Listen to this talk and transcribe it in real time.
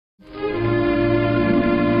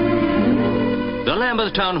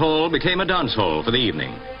Lambeth Town Hall became a dance hall for the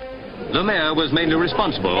evening. The mayor was mainly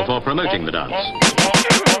responsible for promoting the dance.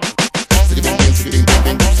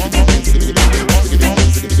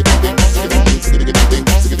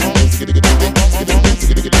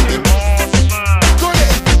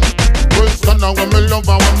 Brixton, when me love,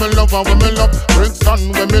 when me love, when me love.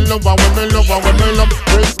 Brixton, when me love, when me love, when me love.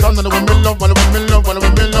 Brixton, when me love, when me love, when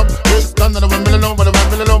me love. Brixton, when me love, when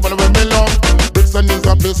me love, when me love. Brixton is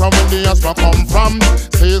a place where the Aspa come from.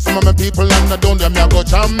 Say some of my people and I don't them ya go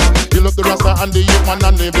jam. You look the Rasta and the youth man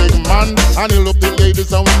and the big man, and you look the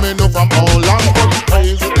ladies and women know from how long.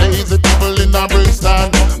 Crazy, lazy people in the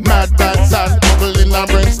Brixton, mad bad sad people in the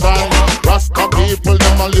Brixton. Rasta people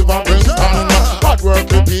them a live a Brixton, hard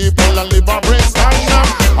working people and live a Brixton.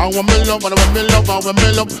 And when me love, when me love, when me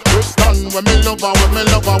love Brixton, when me love, when me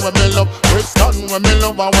love, when me love Brixton, when me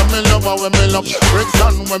love, when me love, when me love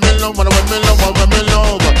Brixton, when me love, when me love, when me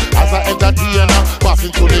love. As I entertainer,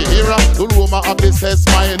 passing to the era, the rumor of this says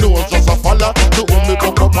my nose just a follow. The only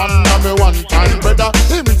book up and me one time brother.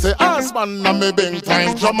 Him say Horseman and me big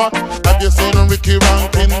time drummer. Have you seen Ricky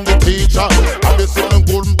Rankin the teacher? Have you seen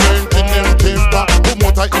Golden Brent in them timber? Who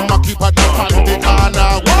motor him a keep at the panty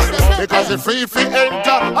corner? Because it's free for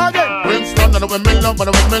enter again. Brixton and when me love, when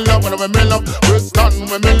me love, when me love Brixton,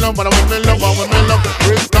 when me love, when me love, when me love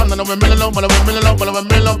Brixton and when me love, when me love, when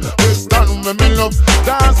me love Brixton, when me love.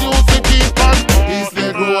 Dance used to keep on. East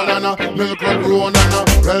Lake Road and Milford Road and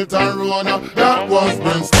Relton Road. That was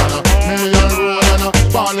Brixton. Million Road and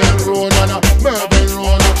Barling Road and Melbourne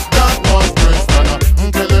Road. That was Brixton.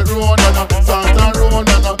 Kelly Road and Santa Road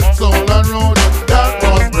and Sloan Road. That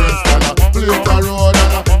was Brixton. Plater Road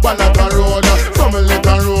and Balata Road.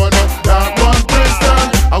 Summerlita Road. That was Brixton.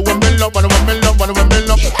 And when me love, and when me love, and when me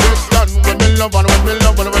love Brixton, when me love, and when me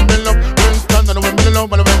love, and when me love Brixton, and when me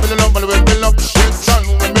love, and when me love, and when me love Brixton,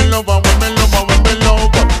 when me love, and when me love, and when me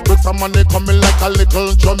love. Brixton man they coming like a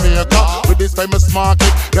little Jamaica with this famous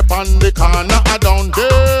market. Get on the corner down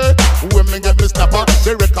there. When me get me snapper,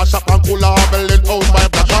 the record shop and cooler belly owned by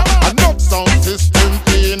Blacker. Enough sound system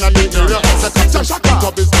in the area. The Jah Shaka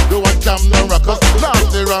club is the one jam the rockers, not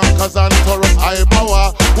the rockers and Taurus high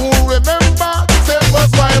power. Who remember? Say was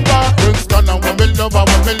Viper. Brixton and when me love,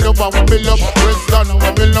 when me love, when me love Brixton,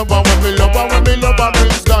 when me love, when me love, when me love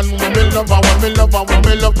Brixton, when me love, when me love, when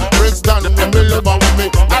me love Brixton, when me love, when me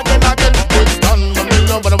again Brixton, when me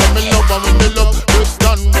love, when me love, when me love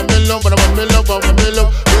Brixton, when me love, when me love, when me love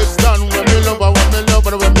Brixton, when me love, when me love,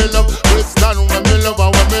 when me love Brixton, when me love,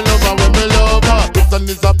 when me love, when me love. Brixton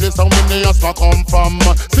is a place how many years I come from.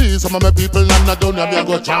 See some of my people and I don't have me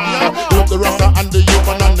go jam. Look the Rasta and the youth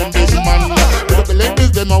and them big man. Look the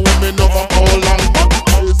ladies them and women over how long.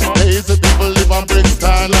 Lazy people live on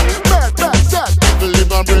Brixton. Bad people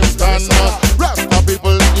live on Brixton. Rasta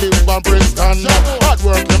people live on Brixton. Hard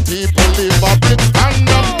working people live on Brixton.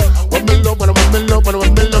 When me love, when me love,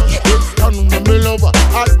 when me love Brixton, when me love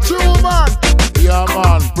a true man. Yeah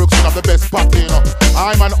man, Brixton have the best party, you know.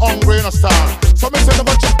 I'm an hungry in a star. So me say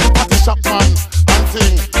never check the party shop man and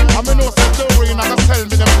thing. I me know say the rain and the sell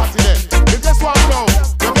me them party there. You just want to know,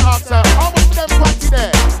 you can ask her, how much them party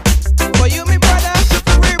there? For you me brother,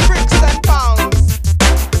 3 bricks and pounds.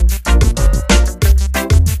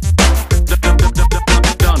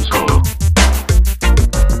 Dance hall.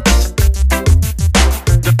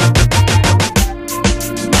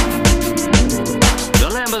 The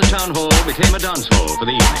Lambeth Town Hall became a dance hall for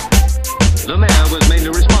the evening. The mayor was mainly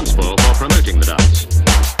responsible for promoting the dance.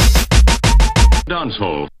 Dance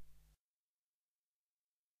hall.